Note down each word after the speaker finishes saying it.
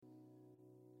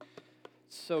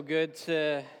So good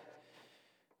to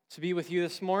be with you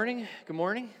this morning. Good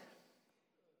morning.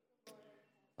 I'd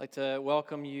like to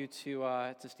welcome you to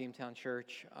Steamtown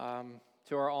Church.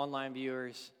 To our online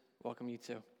viewers, welcome you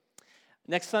too.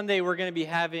 Next Sunday, we're going to be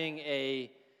having a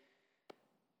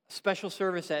special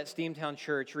service at Steamtown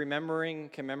Church,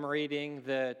 commemorating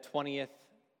the 20th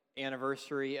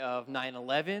anniversary of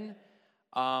 9/11.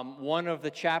 One of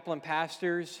the chaplain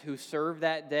pastors who served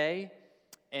that day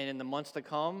and in the months to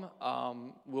come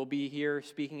will be here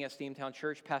speaking at Steamtown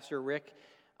Church, Pastor Rick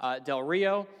Del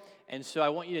Rio. And so I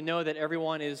want you to know that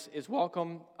everyone is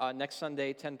welcome next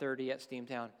Sunday, 10:30 at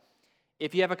Steamtown.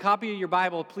 If you have a copy of your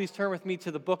Bible, please turn with me to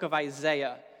the book of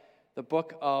Isaiah. The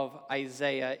book of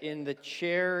Isaiah. In the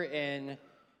chair and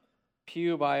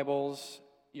pew Bibles,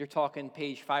 you're talking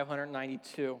page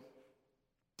 592.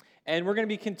 And we're going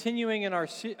to be continuing in our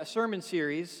sermon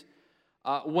series,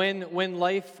 When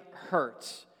Life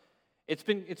Hurts. It's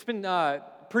been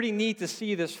pretty neat to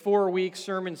see this 4-week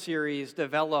sermon series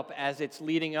develop as it's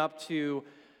leading up to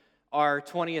our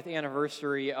 20th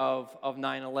anniversary of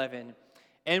 9/11.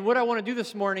 And what I want to do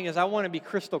this morning is I want to be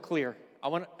crystal clear. I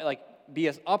want to be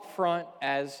as upfront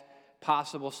as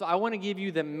possible. So I want to give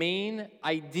you the main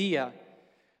idea,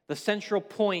 the central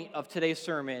point of today's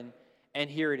sermon, and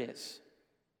here it is.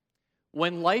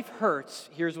 When life hurts,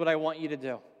 here's what I want you to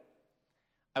do.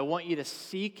 I want you to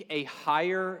seek a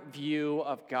higher view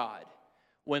of God.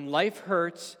 When life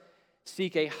hurts,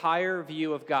 seek a higher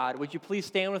view of God. Would you please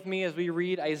stand with me as we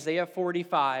read Isaiah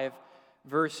 45,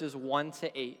 verses 1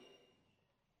 to 8.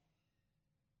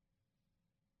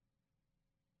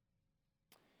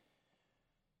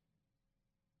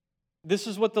 This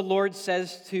is what the Lord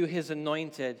says to his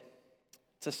anointed,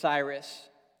 to Cyrus,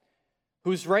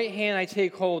 whose right hand I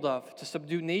take hold of, to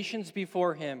subdue nations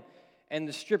before him, and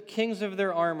to strip kings of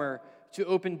their armor, to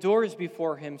open doors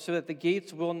before him, so that the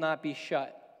gates will not be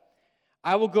shut.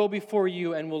 I will go before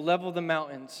you and will level the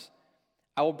mountains.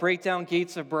 I will break down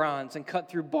gates of bronze and cut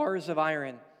through bars of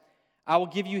iron. I will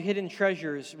give you hidden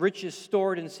treasures, riches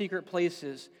stored in secret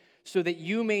places, so that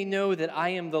you may know that I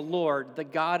am the Lord, the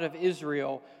God of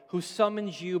Israel, who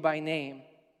summons you by name.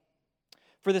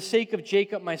 For the sake of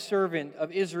Jacob, my servant,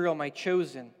 of Israel, my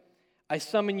chosen, I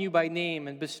summon you by name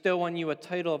and bestow on you a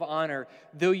title of honor,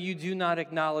 though you do not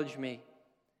acknowledge me.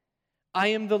 I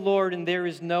am the Lord, and there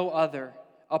is no other.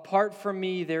 Apart from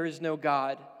me, there is no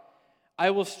God. I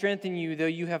will strengthen you, though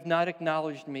you have not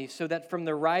acknowledged me, so that from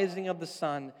the rising of the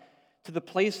sun to the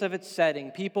place of its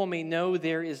setting, people may know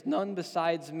there is none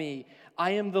besides me.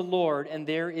 I am the Lord, and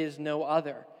there is no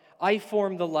other. I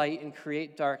form the light and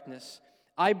create darkness.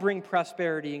 I bring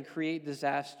prosperity and create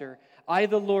disaster. I,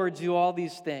 the Lord, do all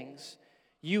these things.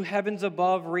 You heavens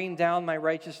above, rain down my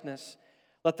righteousness.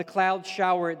 Let the clouds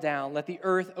shower it down. Let the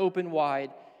earth open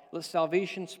wide. Let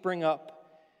salvation spring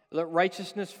up. Let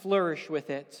righteousness flourish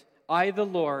with it. I, the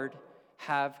Lord,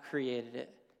 have created it.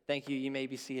 Thank you. You may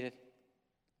be seated.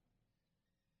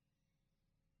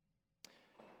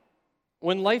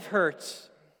 When life hurts,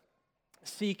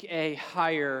 seek a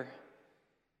higher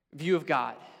view of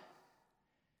God.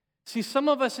 See, some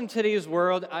of us in today's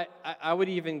world, I would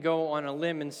even go on a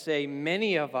limb and say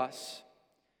many of us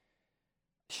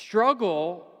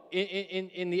struggle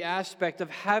in the aspect of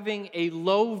having a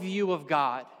low view of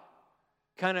God,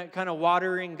 kind of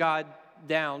watering God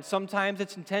down. Sometimes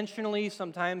it's intentionally,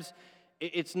 sometimes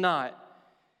it's not.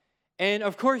 And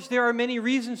of course, there are many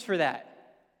reasons for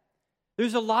that.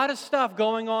 There's a lot of stuff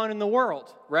going on in the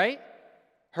world, right?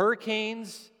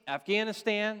 Hurricanes,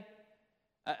 Afghanistan.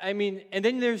 And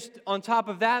then there's, on top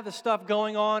of that, the stuff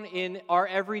going on in our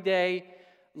everyday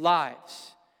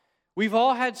lives. We've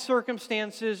all had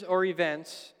circumstances or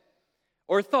events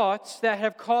or thoughts that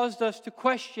have caused us to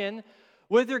question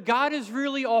whether God is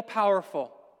really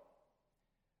all-powerful,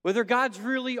 whether God's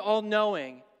really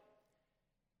all-knowing,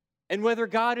 and whether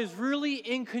God is really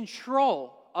in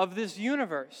control of this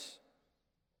universe.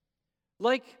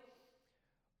 Like,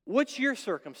 what's your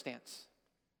circumstance?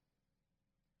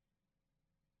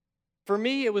 For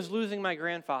me, it was losing my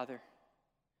grandfather.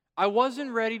 I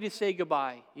wasn't ready to say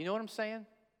goodbye. You know what I'm saying?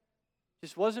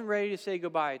 Just wasn't ready to say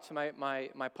goodbye to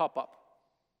my pop-up.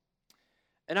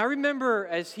 And I remember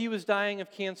as he was dying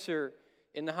of cancer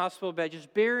in the hospital bed,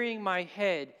 just burying my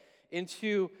head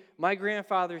into my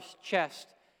grandfather's chest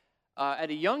at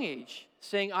a young age,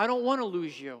 saying, I don't want to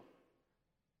lose you.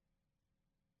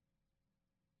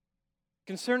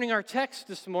 Concerning our text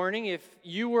this morning, if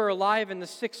you were alive in the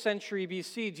 6th century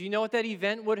BC, do you know what that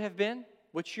event would have been?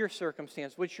 What's your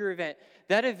circumstance? What's your event?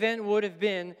 That event would have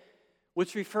been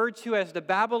what's referred to as the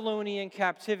Babylonian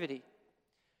captivity.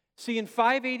 See, in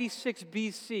 586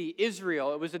 BC,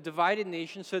 Israel, it was a divided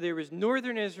nation, so there was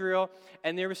northern Israel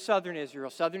and there was southern Israel.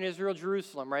 Southern Israel,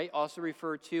 Jerusalem, right? Also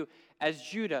referred to as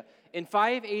Judah. In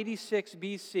 586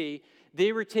 BC,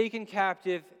 they were taken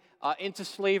captive into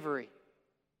slavery.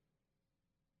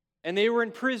 And they were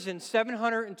imprisoned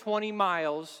 720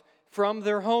 miles from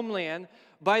their homeland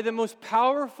by the most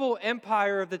powerful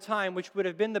empire of the time, which would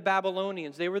have been the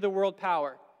Babylonians. They were the world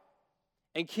power.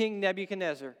 And King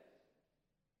Nebuchadnezzar.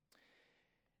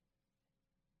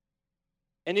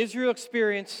 And Israel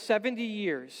experienced 70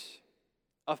 years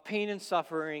of pain and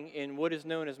suffering in what is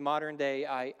known as modern-day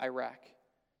Iraq.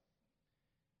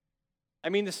 I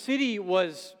mean, the city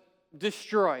was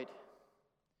destroyed.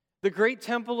 The great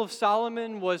Temple of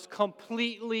Solomon was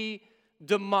completely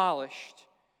demolished.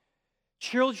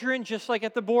 Children, just like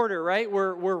at the border, right,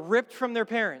 were ripped from their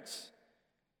parents.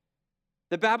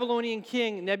 The Babylonian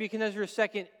king, Nebuchadnezzar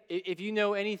II, if you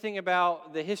know anything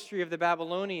about the history of the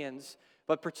Babylonians,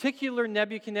 but particular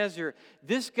Nebuchadnezzar,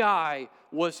 this guy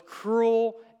was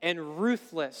cruel and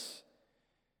ruthless.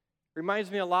 Reminds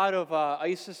me a lot of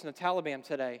ISIS and the Taliban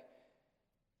today.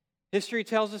 History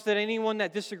tells us that anyone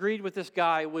that disagreed with this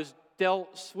guy was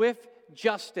dealt swift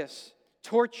justice,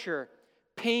 torture,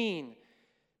 pain.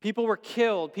 People were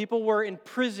killed. People were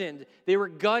imprisoned. They were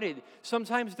gutted.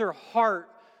 Sometimes their heart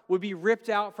would be ripped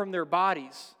out from their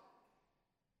bodies.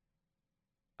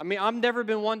 I mean, I've never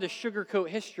been one to sugarcoat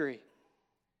history.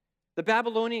 The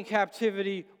Babylonian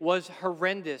captivity was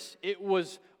horrendous. It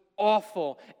was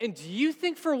awful. And do you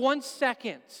think for 1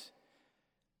 second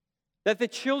that the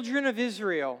children of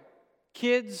Israel,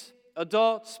 kids,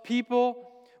 adults, people,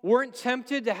 weren't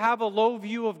tempted to have a low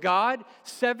view of God?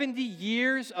 70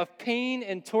 years of pain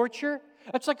and torture?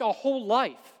 That's like a whole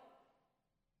life.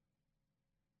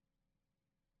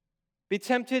 Be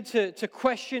tempted to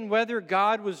question whether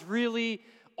God was really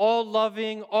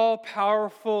all-loving,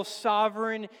 all-powerful,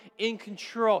 sovereign, in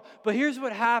control. But here's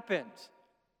what happened.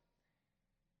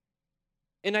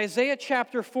 In Isaiah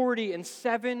chapter 40 in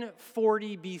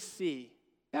 740 BC,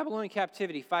 Babylonian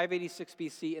captivity, 586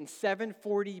 BC, in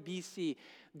 740 BC,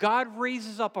 God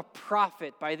raises up a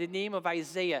prophet by the name of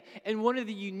Isaiah. And one of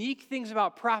the unique things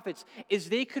about prophets is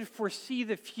they could foresee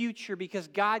the future because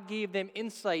God gave them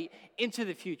insight into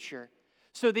the future.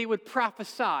 So they would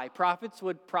prophesy. Prophets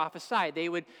would prophesy. They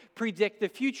would predict the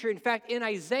future. In fact, in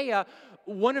Isaiah,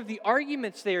 one of the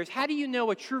arguments there is, how do you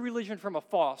know a true religion from a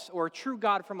false, or a true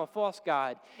God from a false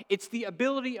God? It's the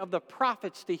ability of the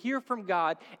prophets to hear from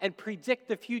God and predict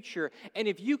the future. And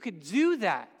if you could do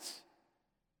that,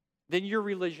 then your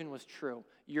religion was true.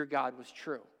 Your God was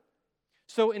true.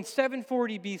 So in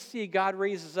 740 BC, God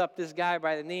raises up this guy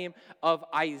by the name of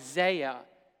Isaiah.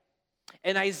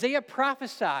 And Isaiah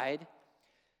prophesied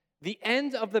the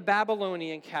end of the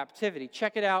Babylonian captivity.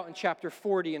 Check it out in chapter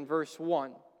 40 and verse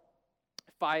 1,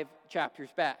 5 chapters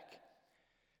back.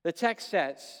 The text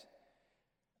says,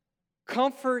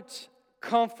 "Comfort,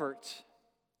 comfort."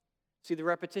 See the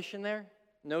repetition there?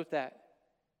 Note that.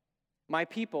 "My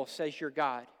people," says your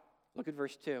God. Look at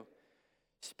verse 2.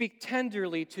 "Speak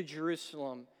tenderly to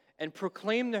Jerusalem and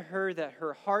proclaim to her that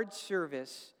her hard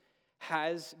service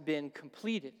has been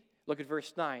completed." Look at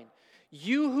verse 9.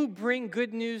 "You who bring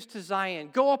good news to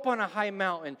Zion, go up on a high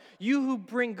mountain. You who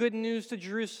bring good news to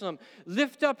Jerusalem,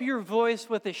 lift up your voice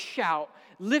with a shout.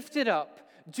 Lift it up.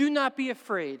 Do not be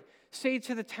afraid. Say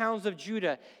to the towns of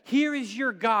Judah, here is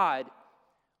your God,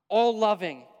 all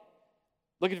loving."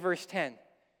 Look at verse 10.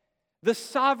 "The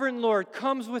sovereign Lord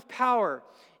comes with power,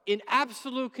 in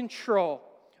absolute control,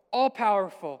 all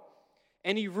powerful,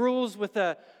 and he rules with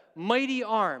a mighty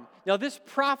arm." Now, this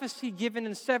prophecy given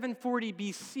in 740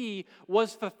 BC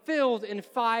was fulfilled in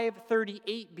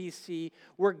 538 BC,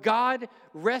 where God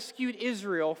rescued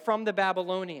Israel from the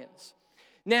Babylonians.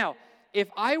 Now, if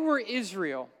I were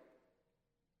Israel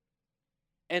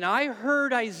and I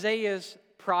heard Isaiah's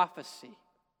prophecy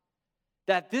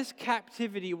that this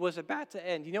captivity was about to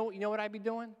end, you know what I'd be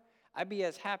doing? I'd be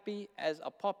as happy as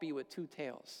a puppy with two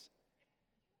tails.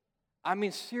 I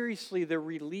mean, seriously, the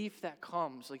relief that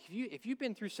comes. Like, if you've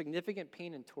been through significant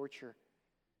pain and torture,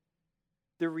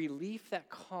 the relief that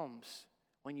comes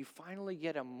when you finally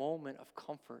get a moment of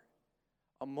comfort,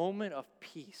 a moment of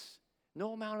peace.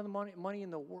 No amount of money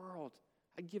in the world,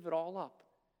 I'd give it all up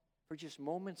for just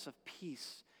moments of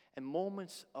peace and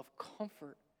moments of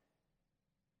comfort.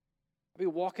 I'd be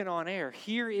walking on air.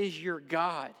 Here is your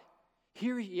God.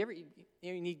 Here, you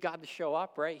need God to show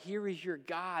up, right? Here is your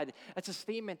God. That's a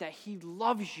statement that he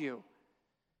loves you.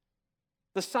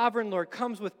 The sovereign Lord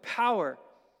comes with power.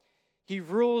 He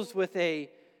rules with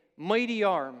a mighty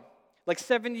arm. like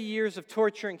 70 years of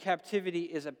torture and captivity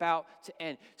is about to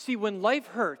end. See, when life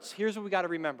hurts, here's what we got to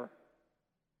remember.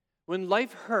 When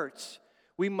life hurts,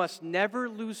 we must never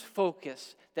lose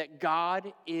focus that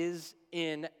God is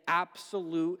in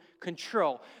absolute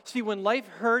control. See, when life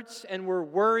hurts and we're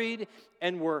worried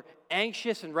and we're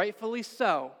anxious, and rightfully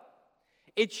so,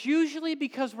 it's usually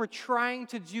because we're trying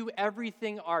to do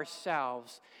everything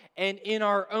ourselves and in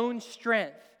our own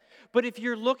strength. But if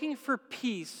you're looking for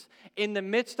peace in the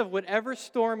midst of whatever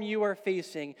storm you are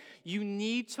facing, you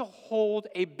need to hold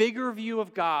a bigger view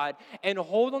of God and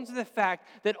hold on to the fact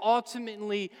that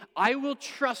ultimately I will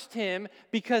trust Him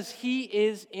because He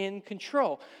is in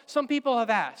control. Some people have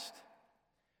asked,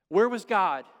 where was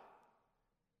God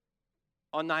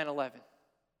on 9/11?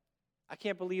 I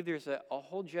can't believe there's a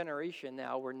whole generation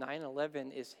now where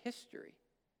 9/11 is history.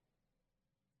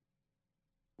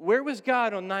 Where was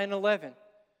God on 9/11?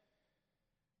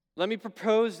 Let me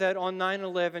propose that on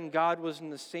 9/11, God was in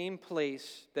the same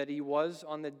place that He was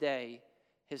on the day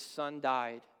His Son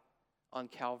died on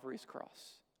Calvary's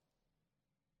cross.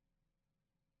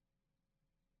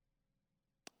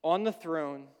 On the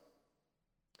throne,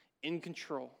 in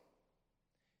control.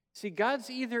 See, God's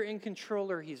either in control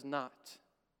or He's not.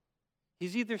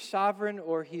 He's either sovereign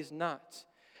or He's not.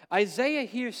 Isaiah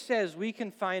here says we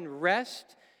can find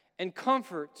rest and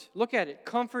comfort. Look at it.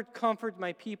 Comfort, comfort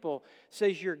my people,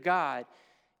 says your God,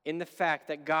 in the fact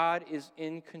that God is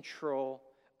in control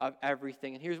of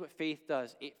everything. And here's what faith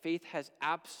does. Faith has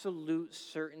absolute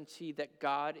certainty that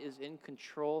God is in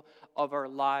control of our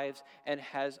lives and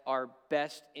has our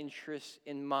best interests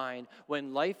in mind.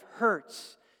 When life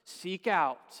hurts, seek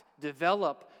out,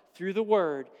 develop through the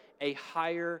Word a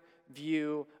higher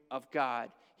view of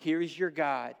God. Here's your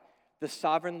God. The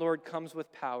sovereign Lord comes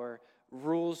with power,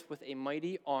 rules with a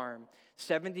mighty arm.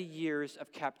 70 years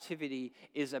of captivity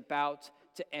is about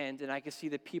to end. And I can see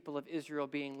the people of Israel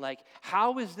being like,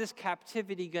 how is this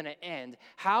captivity going to end?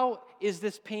 How is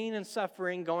this pain and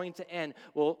suffering going to end?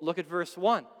 Well, look at verse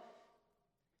 1.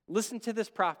 Listen to this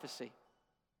prophecy.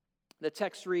 The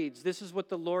text reads, this is what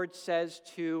the Lord says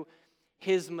to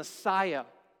His Messiah,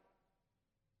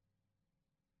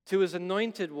 to His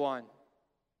anointed one,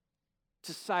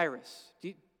 to Cyrus.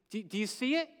 Do you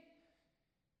see it?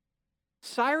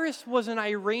 Cyrus was an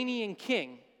Iranian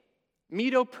king,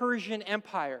 Medo-Persian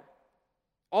Empire,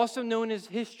 also known in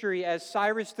history as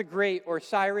Cyrus the Great or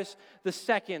Cyrus the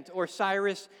Second or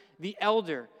Cyrus the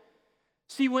Elder.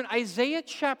 See, when Isaiah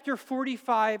chapter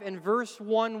 45 and verse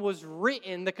 1 was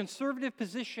written, the conservative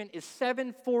position is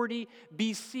 740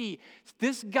 BC.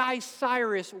 This guy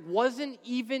Cyrus wasn't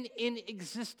even in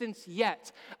existence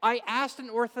yet. I asked an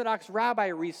Orthodox rabbi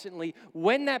recently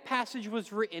when that passage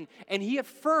was written, and he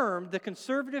affirmed the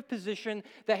conservative position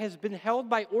that has been held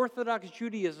by Orthodox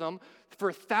Judaism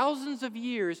for thousands of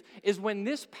years is when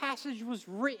this passage was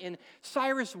written,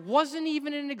 Cyrus wasn't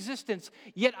even in existence,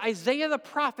 yet Isaiah the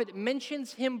prophet mentions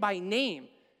him by name.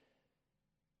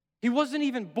 He wasn't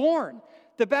even born.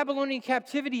 The Babylonian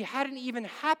captivity hadn't even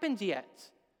happened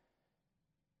yet.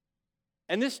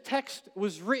 And this text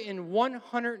was written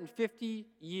 150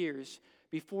 years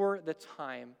before the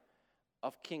time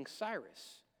of King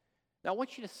Cyrus. Now I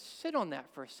want you to sit on that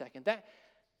for a second.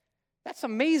 That's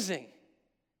amazing.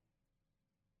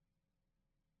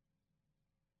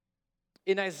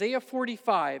 In Isaiah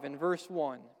 45 and verse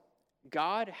 1,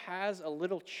 God has a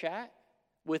little chat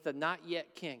with a not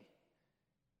yet king.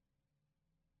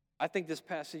 I think this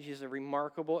passage is a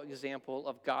remarkable example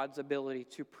of God's ability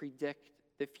to predict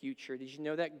the future. Did you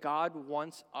know that God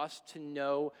wants us to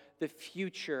know the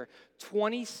future?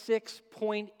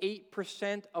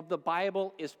 26.8% of the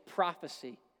Bible is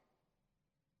prophecy,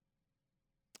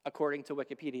 according to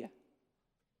Wikipedia.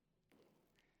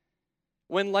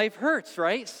 When life hurts,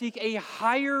 right? Seek a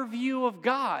higher view of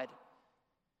God.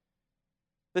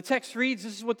 The text reads,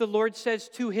 this is what the Lord says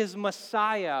to His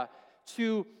Messiah,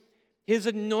 to His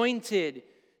anointed,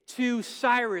 to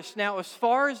Cyrus. Now, as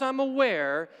far as I'm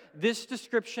aware, this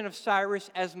description of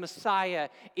Cyrus as Messiah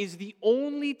is the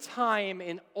only time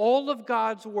in all of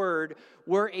God's Word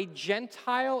where a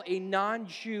Gentile, a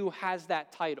non-Jew, has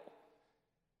that title.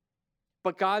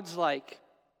 But God's like,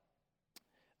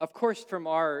 of course, from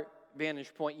our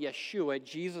vantage point, Yeshua,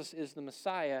 Jesus is the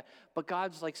Messiah, but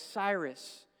God's like,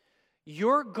 Cyrus,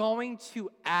 you're going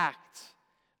to act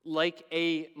like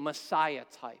a Messiah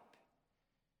type.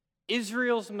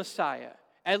 Israel's Messiah,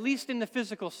 at least in the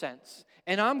physical sense.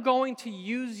 And I'm going to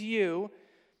use you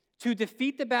to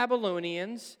defeat the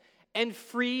Babylonians and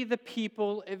free the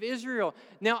people of Israel.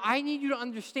 Now, I need you to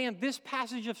understand this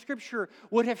passage of Scripture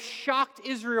would have shocked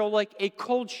Israel like a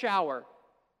cold shower.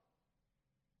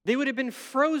 They would have been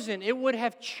frozen. It would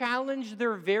have challenged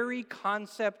their very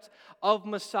concept of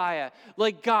Messiah.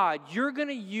 Like, God, you're going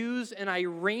to use an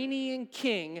Iranian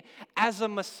king as a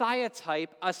Messiah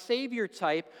type, a savior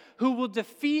type, who will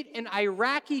defeat an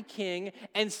Iraqi king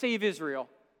and save Israel.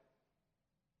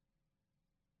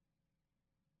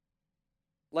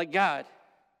 Like, God,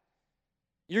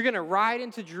 you're going to ride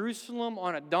into Jerusalem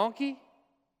on a donkey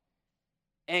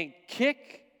and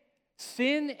kick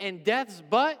sin and death's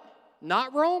butt?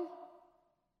 Not Rome?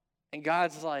 And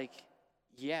God's like,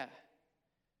 yeah.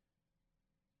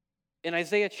 In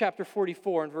Isaiah chapter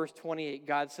 44 and verse 28,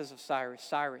 God says of Cyrus,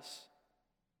 Cyrus,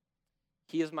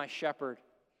 he is my shepherd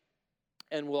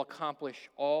and will accomplish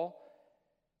all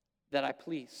that I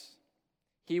please.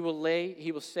 He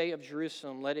will say of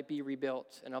Jerusalem, let it be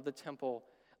rebuilt, and of the temple,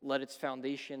 let its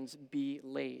foundations be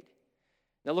laid.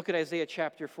 Now look at Isaiah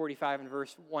chapter 45 and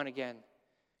verse 1 again.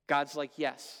 God's like,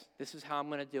 yes, this is how I'm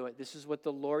going to do it. This is what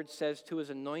the Lord says to his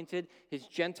anointed, his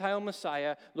Gentile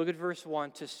Messiah. Look at verse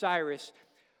 1. To Cyrus,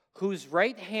 whose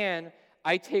right hand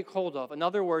I take hold of. In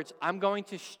other words, I'm going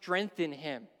to strengthen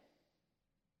him.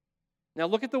 Now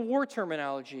look at the war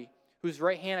terminology. Whose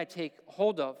right hand I take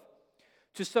hold of.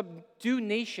 To subdue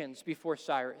nations before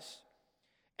Cyrus.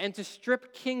 And to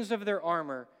strip kings of their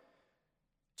armor.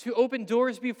 To open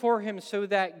doors before him so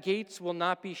that gates will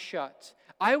not be shut.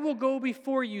 I will go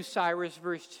before you, Cyrus,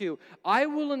 verse 2. I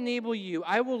will enable you.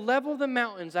 I will level the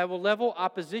mountains. I will level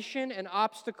opposition and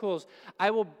obstacles.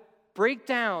 I will break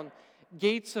down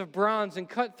gates of bronze and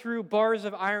cut through bars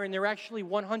of iron. There are actually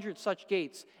 100 such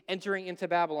gates entering into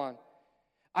Babylon.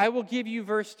 I will give you,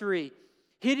 verse 3,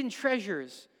 hidden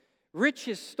treasures,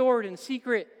 riches stored in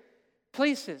secret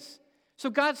places. So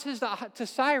God says to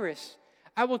Cyrus,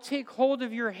 I will take hold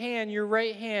of your hand, your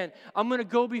right hand. I'm going to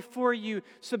go before you,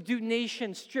 subdue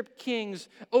nations, strip kings,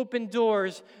 open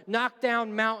doors, knock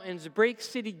down mountains, break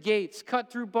city gates,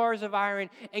 cut through bars of iron,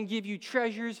 and give you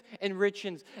treasures and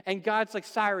riches. And God's like,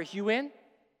 Cyrus, you in?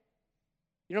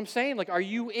 You know what I'm saying? Like, are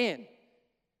you in?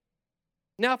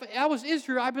 Now, if I was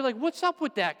Israel, I'd be like, what's up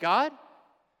with that, God?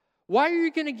 Why are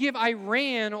you going to give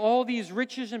Iran all these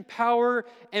riches and power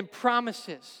and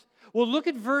promises? Well, look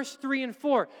at verse 3 and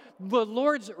 4. The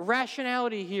Lord's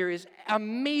rationality here is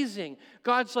amazing.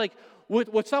 God's like,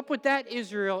 what's up with that,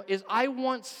 Israel, is I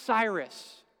want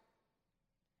Cyrus.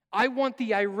 I want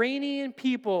the Iranian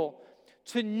people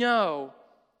to know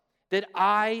that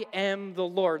I am the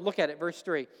Lord. Look at it, verse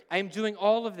 3. I am doing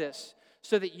all of this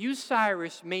so that you,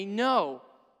 Cyrus, may know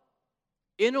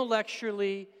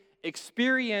intellectually,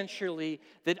 experientially,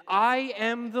 that I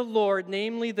am the Lord,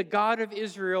 namely the God of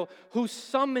Israel, who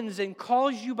summons and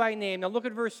calls you by name. Now look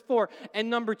at verse 4. And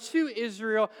number 2,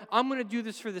 Israel, I'm going to do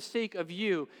this for the sake of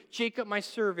you, Jacob my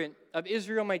servant, of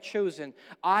Israel my chosen.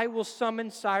 I will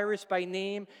summon Cyrus by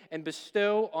name and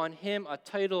bestow on him a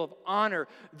title of honor,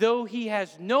 though he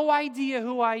has no idea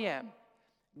who I am.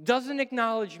 Doesn't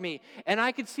acknowledge me. And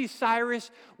I could see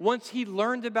Cyrus, once he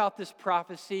learned about this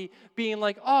prophecy, being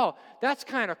like, oh, that's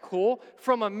kind of cool.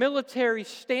 From a military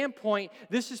standpoint,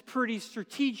 this is pretty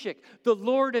strategic. The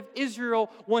Lord of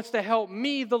Israel wants to help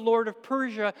me, the Lord of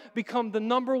Persia, become the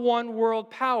number one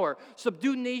world power.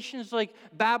 Subdue nations like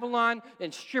Babylon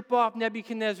and strip off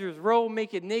Nebuchadnezzar's robe,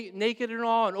 make it naked and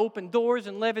all, and open doors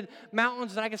and level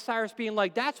mountains. And I get Cyrus being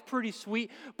like, that's pretty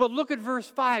sweet. But look at verse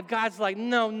 5. God's like,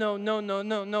 no,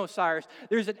 Cyrus.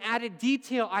 There's an added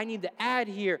detail I need to add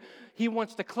here. He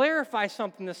wants to clarify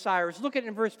something to Cyrus. Look at it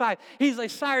in verse 5. He's like,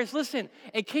 Cyrus, listen,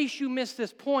 in case you missed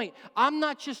this point, I'm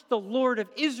not just the Lord of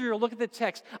Israel. Look at the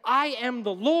text. I am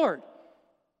the Lord,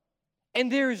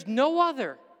 and there is no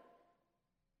other.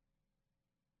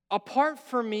 Apart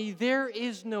from me, there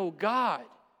is no God.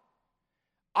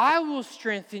 I will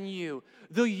strengthen you,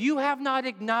 though you have not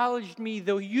acknowledged me,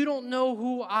 though you don't know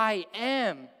who I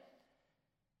am.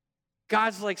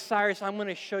 God's like, Cyrus, I'm going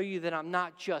to show you that I'm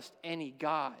not just any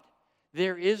God.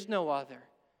 There is no other.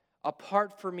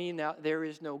 Apart from me, now there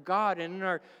is no God. And in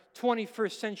our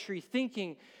 21st century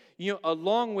thinking,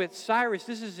 along with Cyrus,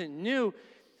 this isn't new.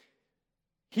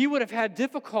 He would have had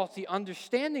difficulty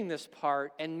understanding this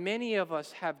part, and many of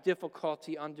us have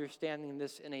difficulty understanding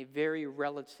this in a very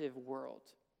relative world.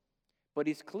 But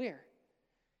he's clear.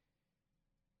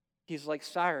 He's like,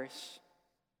 Cyrus,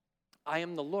 I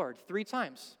am the Lord, 3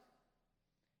 times.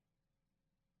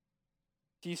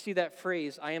 Do you see that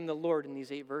phrase, I am the Lord, in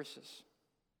these 8 verses?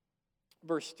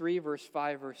 Verse 3, verse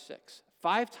 5, verse 6.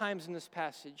 5 times in this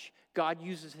passage, God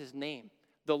uses his name,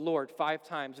 the Lord, 5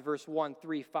 times. Verse 1,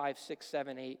 3, 5, 6,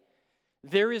 7, 8.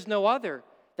 There is no other.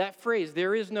 That phrase,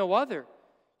 there is no other.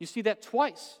 You see that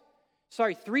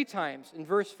 3 times. In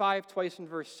verse 5, twice in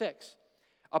verse 6.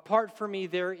 Apart from me,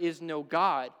 there is no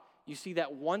God. You see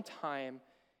that one time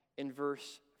in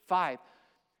verse 5.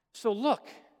 So look,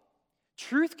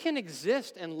 truth can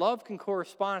exist and love can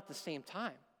correspond at the same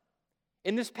time.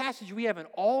 In this passage, we have an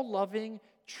all-loving,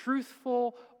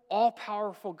 truthful,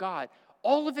 all-powerful God.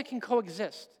 All of it can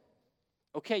coexist.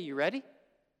 Okay, you ready?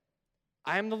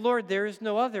 I am the Lord, there is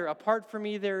no other. Apart from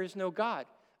me, there is no God.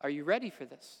 Are you ready for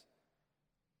this?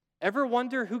 Ever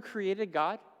wonder who created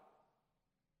God?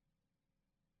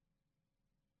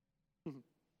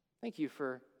 Thank you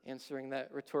for answering that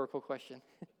rhetorical question.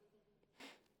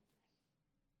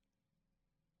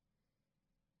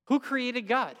 Who created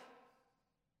God?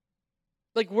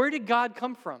 Like, where did God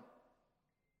come from?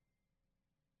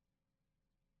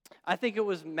 I think it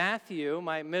was Matthew,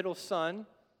 my middle son,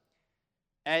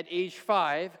 at age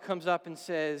 5, comes up and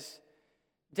says,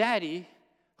 Daddy,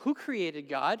 who created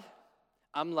God?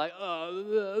 I'm like,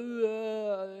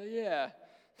 yeah.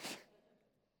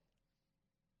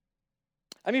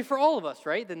 I mean, for all of us,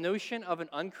 right? The notion of an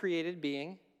uncreated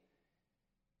being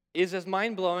is as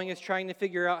mind-blowing as trying to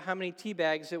figure out how many tea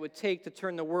bags it would take to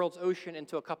turn the world's ocean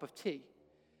into a cup of tea.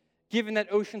 Given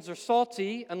that oceans are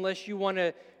salty, unless you want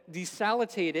to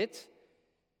desalitate it,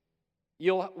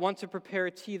 you'll want to prepare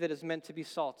a tea that is meant to be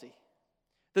salty.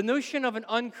 The notion of an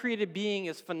uncreated being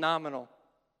is phenomenal.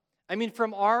 I mean,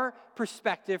 from our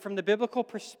perspective, from the biblical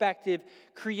perspective,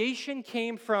 creation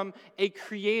came from a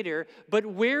creator, but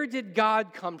where did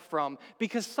God come from?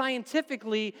 Because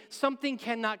scientifically, something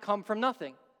cannot come from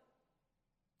nothing.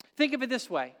 Think of it this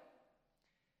way.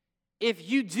 If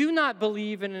you do not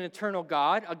believe in an eternal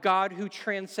God, a God who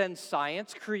transcends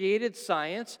science, created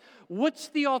science, what's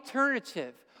the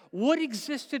alternative? What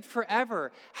existed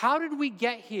forever? How did we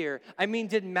get here? I mean,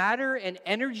 did matter and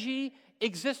energy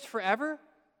exist forever?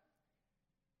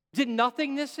 Did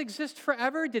nothingness exist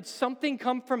forever? Did something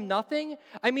come from nothing?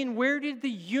 I mean, where did the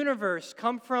universe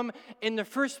come from in the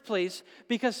first place?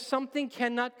 Because something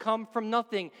cannot come from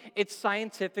nothing. It's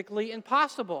scientifically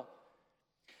impossible.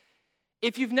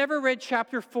 If you've never read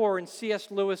chapter 4 in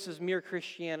C.S. Lewis's Mere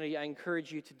Christianity, I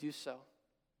encourage you to do so.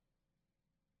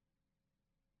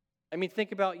 I mean,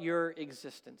 think about your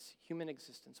existence, human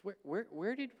existence.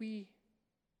 Where did we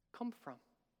come from?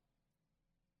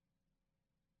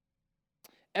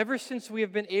 Ever since we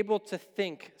have been able to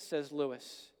think, says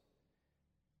Lewis,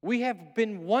 we have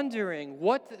been wondering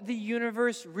what the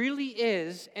universe really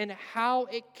is and how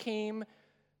it came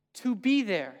to be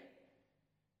there.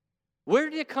 Where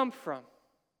did it come from?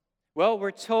 Well,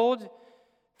 we're told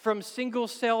from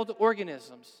single-celled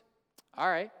organisms. All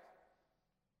right.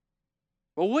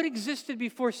 Well, what existed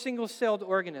before single-celled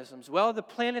organisms? Well, the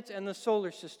planets and the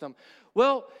solar system.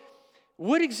 Well,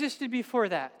 what existed before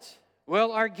that?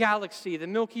 Well, our galaxy, the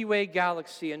Milky Way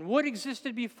galaxy. And what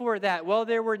existed before that? Well,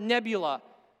 there were nebula.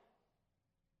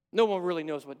 No one really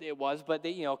knows what it was, but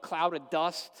they, cloud of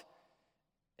dust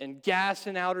and gas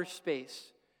in outer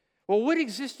space. Well, what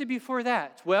existed before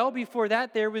that? Well, before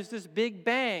that, there was this Big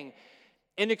Bang,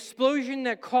 an explosion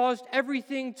that caused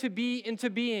everything to be into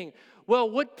being. Well,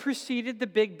 what preceded the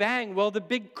Big Bang? Well, the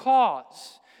big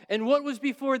cause. And what was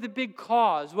before the big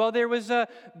cause? Well, there was a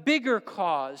bigger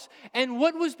cause. And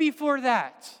what was before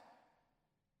that?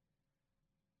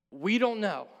 We don't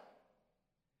know.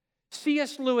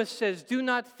 C.S. Lewis says, do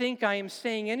not think I am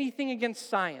saying anything against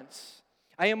science.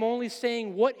 I am only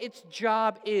saying what its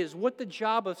job is, what the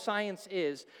job of science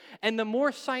is. And the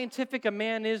more scientific a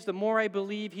man is, the more I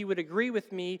believe he would agree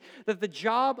with me that the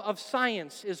job of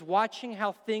science is watching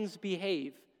how things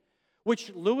behave,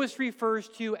 which Lewis refers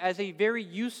to as a very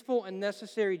useful and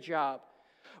necessary job.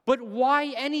 But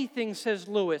why anything, says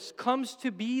Lewis, comes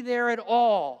to be there at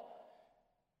all,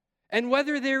 and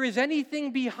whether there is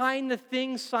anything behind the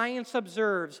things science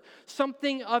observes,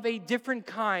 something of a different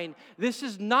kind, this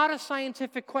is not a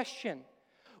scientific question.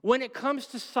 When it comes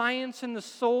to science and the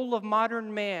soul of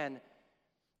modern man,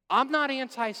 I'm not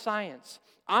anti-science.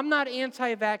 I'm not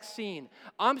anti-vaccine.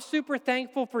 I'm super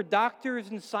thankful for doctors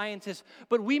and scientists,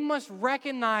 but we must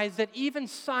recognize that even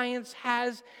science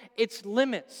has its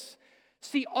limits.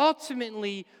 See,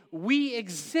 ultimately, we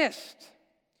exist.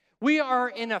 We are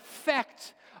an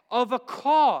effect of a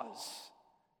cause.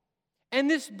 And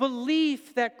this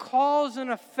belief that cause and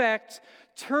effect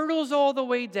turtles all the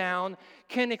way down,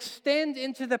 can extend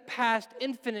into the past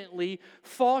infinitely,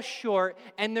 fall short,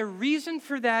 and the reason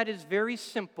for that is very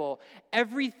simple.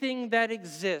 Everything that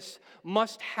exists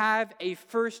must have a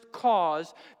first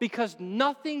cause because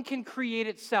nothing can create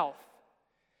itself.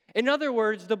 In other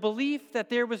words, the belief that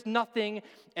there was nothing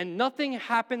and nothing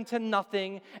happened to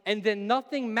nothing, and then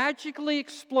nothing magically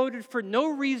exploded for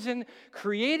no reason,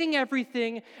 creating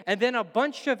everything, and then a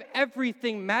bunch of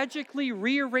everything magically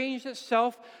rearranged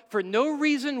itself for no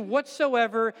reason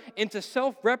whatsoever into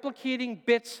self-replicating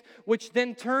bits, which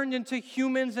then turned into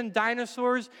humans and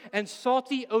dinosaurs and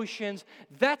salty oceans.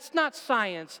 That's not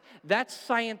science, that's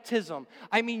scientism.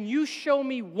 I mean, you show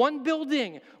me one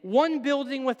building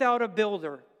without a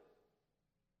builder.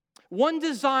 One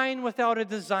design without a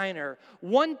designer.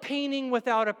 One painting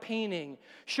without a painting.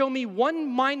 Show me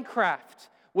one Minecraft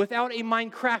without a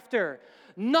Minecrafter.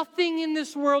 Nothing in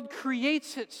this world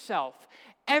creates itself.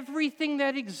 Everything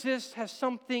that exists has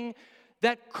something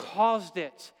that caused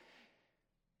it.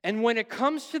 And when it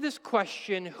comes to this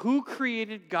question, who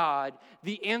created God?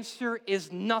 The answer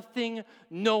is nothing,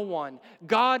 no one.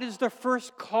 God is the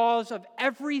first cause of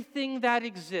everything that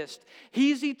exists.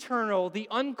 He's eternal, the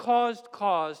uncaused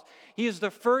cause. He is the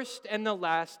first and the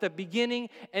last, the beginning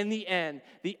and the end,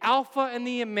 the Alpha and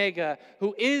the Omega,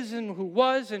 who is and who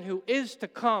was and who is to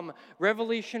come.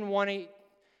 Revelation 1:8.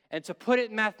 And to put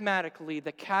it mathematically,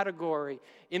 the category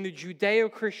in the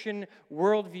Judeo-Christian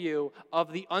worldview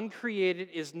of the uncreated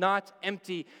is not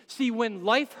empty. See, when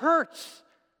life hurts,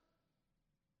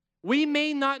 we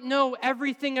may not know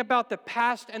everything about the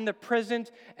past and the present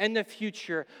and the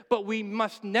future, but we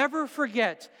must never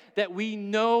forget that we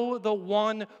know the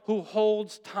one who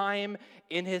holds time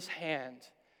in his hand.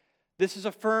 This is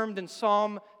affirmed in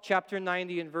Psalm chapter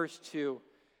 90 and verse 2.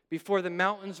 Before the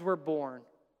mountains were born,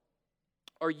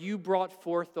 or you brought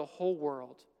forth the whole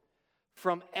world,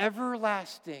 from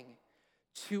everlasting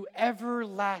to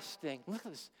everlasting. Look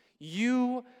at this.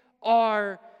 You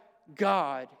are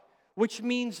God, which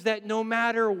means that no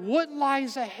matter what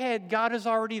lies ahead, God is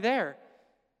already there.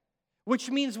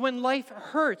 Which means when life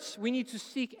hurts, we need to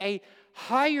seek a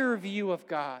higher view of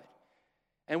God.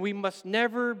 And we must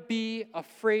never be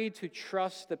afraid to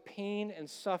trust the pain and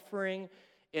suffering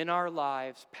in our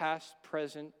lives, past,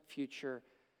 present, future,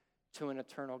 to an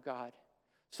eternal God.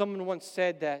 Someone once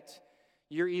said that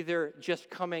you're either just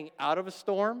coming out of a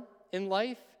storm in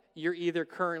life, you're either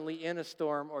currently in a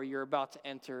storm, or you're about to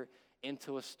enter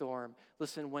into a storm.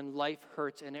 Listen, when life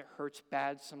hurts, and it hurts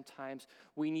bad sometimes,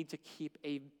 we need to keep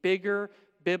a bigger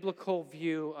biblical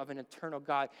view of an eternal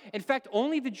God. In fact,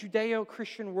 only the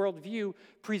Judeo-Christian worldview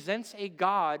presents a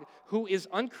God who is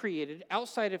uncreated,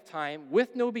 outside of time,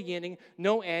 with no beginning,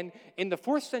 no end. In the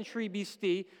 4th century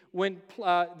BC, when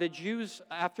the Jews,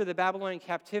 after the Babylonian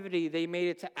captivity, they made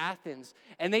it to Athens,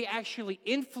 and they actually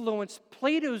influenced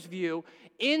Plato's view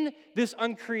in this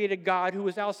uncreated God who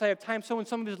was outside of time. So in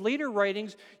some of his later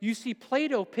writings, you see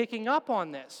Plato picking up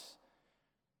on this.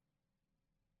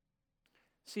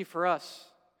 See, for us,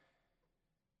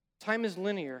 time is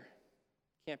linear,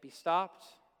 can't be stopped,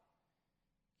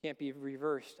 can't be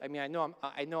reversed. I mean, I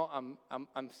know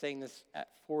I'm saying this at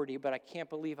 40, but I can't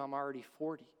believe I'm already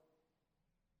 40.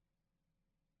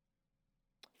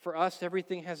 For us,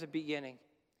 everything has a beginning.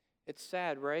 It's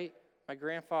sad, right? My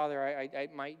grandfather,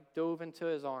 I dove into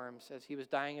his arms as he was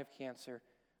dying of cancer.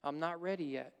 I'm not ready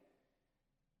yet.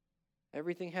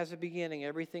 Everything has a beginning,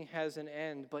 everything has an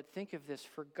end. But think of this,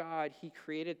 for God, He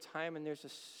created time, and there's a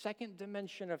second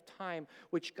dimension of time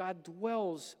which God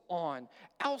dwells on,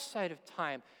 outside of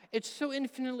time. It's so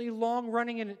infinitely long,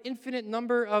 running in an infinite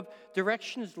number of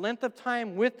directions, length of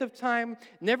time, width of time,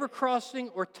 never crossing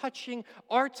or touching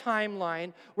our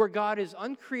timeline, where God is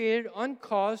uncreated,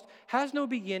 uncaused, has no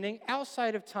beginning,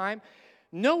 outside of time,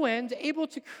 no end, able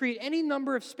to create any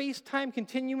number of space-time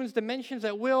continuums, dimensions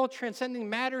at will, transcending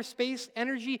matter, space,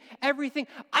 energy, everything.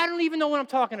 I don't even know what I'm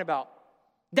talking about.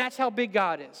 That's how big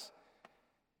God is.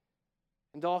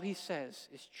 And all He says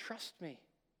is, trust me.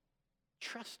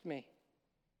 Trust me.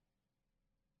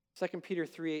 2 Peter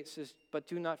 3:8 says, but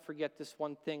do not forget this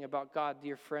one thing about God,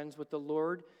 dear friends. With the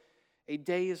Lord, a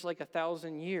day is like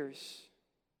 1,000 years,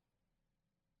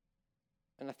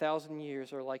 and 1,000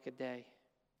 years are like a day.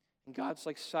 And God's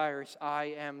like Cyrus,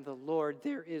 I am the Lord.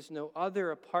 There is no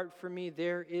other apart from me.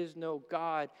 There is no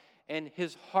God. And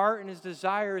His heart and His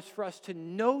desire is for us to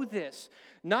know this,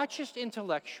 not just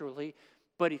intellectually,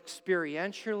 but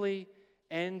experientially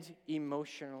and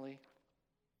emotionally.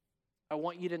 I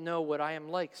want you to know what I am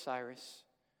like, Cyrus.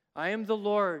 I am the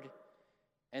Lord,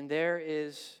 and there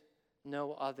is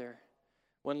no other.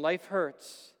 When life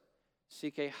hurts,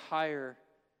 seek a higher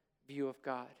view of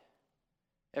God.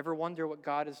 Ever wonder what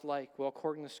God is like? Well,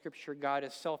 according to Scripture, God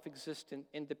is self-existent,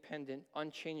 independent,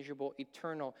 unchangeable,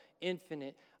 eternal,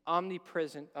 infinite,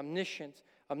 omnipresent, omniscient,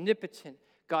 omnipotent.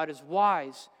 God is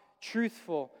wise,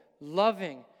 truthful,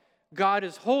 loving. God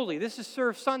is holy. This is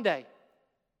Serve Sunday.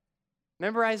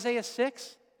 Remember Isaiah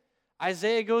 6?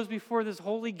 Isaiah goes before this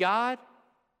holy God,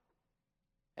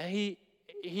 and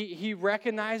he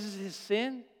recognizes his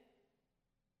sin.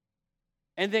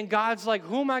 And then God's like,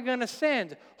 who am I going to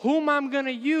send? Whom I'm going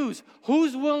to use?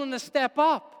 Who's willing to step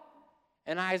up?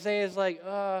 And Isaiah's like,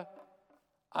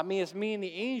 it's me and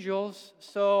the angels,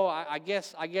 so I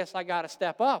guess I got to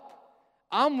step up.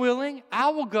 I'm willing. I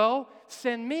will go.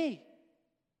 Send me.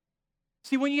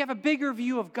 See, when you have a bigger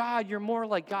view of God, you're more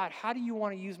like, God, how do you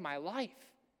want to use my life?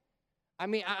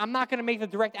 I'm not going to make the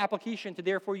direct application to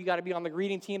therefore you got to be on the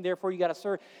greeting team, therefore you got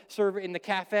to serve in the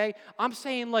cafe. I'm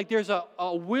saying like there's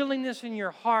a willingness in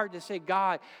your heart to say,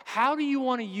 God, how do you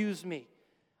want to use me?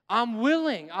 I'm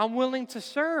willing to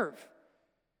serve.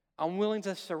 I'm willing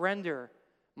to surrender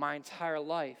my entire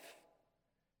life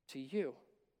to you.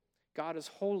 God is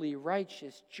holy,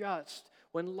 righteous, just.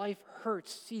 When life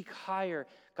hurts, seek higher.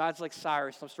 God's like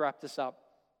Cyrus. Let's wrap this up.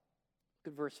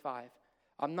 Look at verse 5.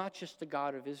 I'm not just the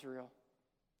God of Israel.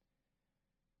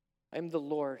 I am the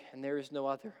Lord, and there is no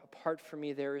other. Apart from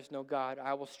me, there is no God.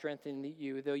 I will strengthen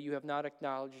you, though you have not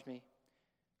acknowledged me.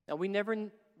 Now,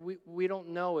 we don't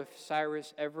know if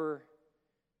Cyrus ever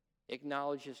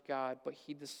acknowledges God, but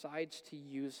he decides to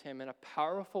use him in a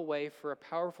powerful way for a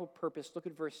powerful purpose. Look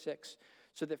at verse 6.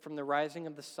 So that from the rising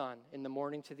of the sun in the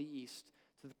morning to the east,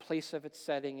 to the place of its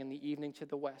setting in the evening to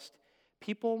the west,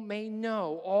 people may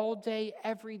know all day,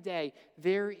 every day,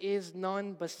 there is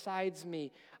none besides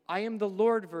me. I am the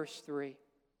Lord, verse 3.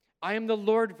 I am the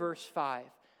Lord, verse 5.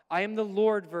 I am the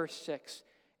Lord, verse 6.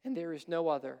 And there is no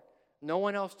other. No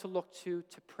one else to look to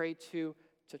pray to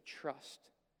trust.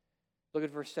 Look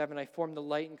at verse 7. I form the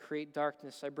light and create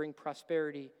darkness. I bring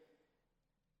prosperity,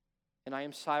 and I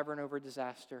am sovereign over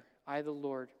disaster. I, the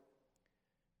Lord,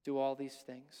 do all these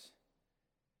things.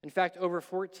 In fact, over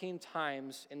 14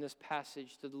 times in this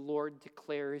passage, the Lord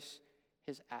declares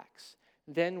his acts.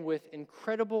 Then, with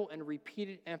incredible and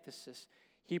repeated emphasis,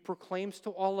 he proclaims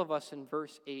to all of us in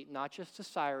verse 8, not just to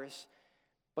Cyrus,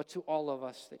 but to all of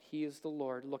us, that he is the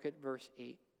Lord. Look at verse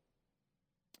 8.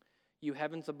 You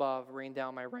heavens above, rain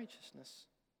down my righteousness.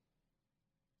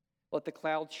 Let the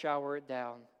clouds shower it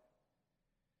down.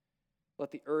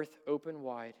 Let the earth open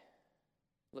wide.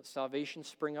 Let salvation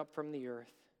spring up from the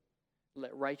earth.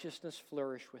 Let righteousness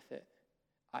flourish with it.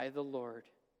 I, the Lord,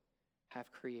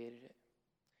 have created it.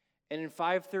 And in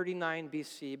 539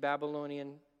 BC,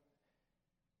 Babylon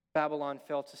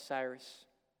fell to Cyrus.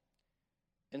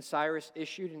 And Cyrus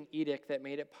issued an edict that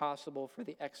made it possible for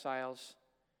the exiles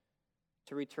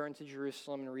to return to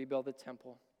Jerusalem and rebuild the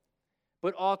temple.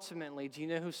 But ultimately, do you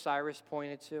know who Cyrus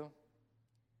pointed to?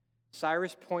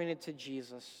 Cyrus pointed to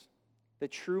Jesus, the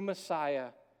true Messiah,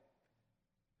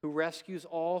 who rescues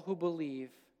all who believe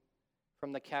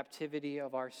from the captivity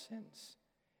of our sins.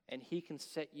 And he can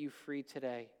set you free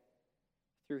today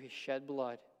through his shed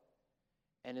blood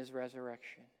and his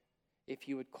resurrection. If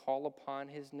you would call upon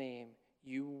his name,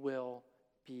 you will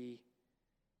be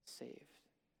saved.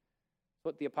 That's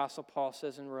what the Apostle Paul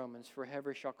says in Romans, for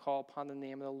whoever shall call upon the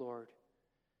name of the Lord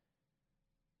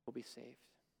will be saved.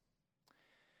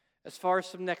 As far as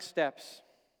some next steps,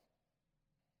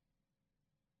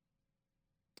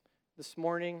 this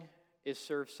morning is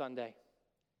Serve Sunday.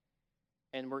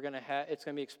 And it's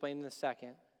going to be explained in a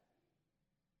second.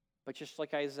 But just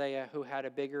like Isaiah, who had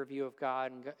a bigger view of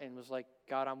God and was like,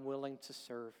 God, I'm willing to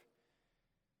serve.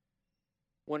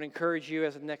 I want to encourage you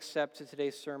as a next step to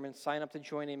today's sermon, sign up to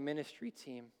join a ministry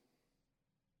team.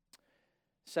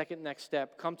 Second next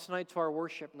step, come tonight to our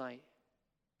worship night.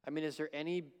 Is there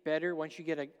any better, once you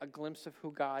get a glimpse of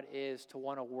who God is, to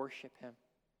want to worship him?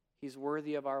 He's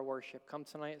worthy of our worship. Come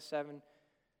tonight at 7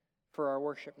 for our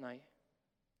worship night.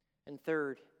 And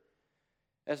third,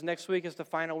 as next week is the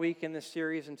final week in this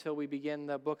series until we begin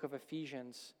the book of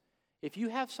Ephesians, if you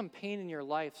have some pain in your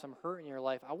life, some hurt in your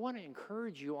life, I want to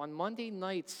encourage you on Monday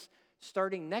nights,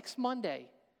 starting next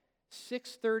Monday,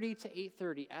 6:30 to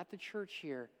 8:30 at the church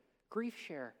here, Grief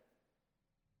Share.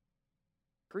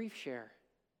 Grief Share.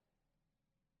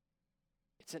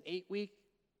 It's an 8-week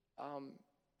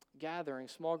gathering,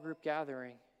 small group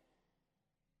gathering,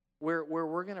 where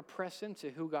we're going to press into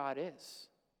who God is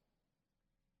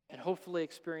and hopefully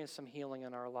experience some healing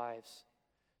in our lives.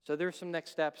 So there's some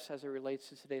next steps as it relates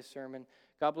to today's sermon.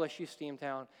 God bless you,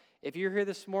 Steamtown. If you're here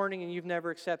this morning and you've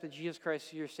never accepted Jesus Christ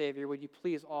as your Savior, would you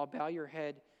please all bow your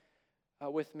head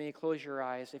with me, close your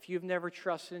eyes. If you've never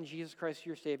trusted in Jesus Christ as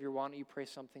your Savior, why don't you pray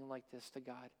something like this to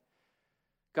God?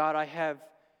 God, I have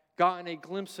gotten a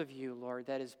glimpse of you, Lord,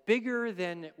 that is bigger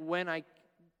than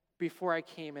before I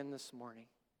came in this morning.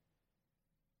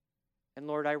 And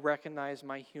Lord, I recognize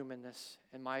my humanness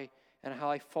and how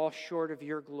I fall short of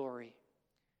your glory.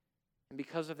 And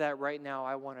because of that, right now,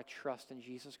 I want to trust in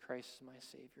Jesus Christ as my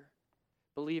Savior,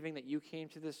 believing that you came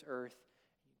to this earth,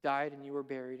 you died and you were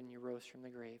buried and you rose from the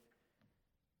grave.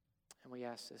 And we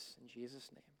ask this in Jesus'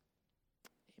 name.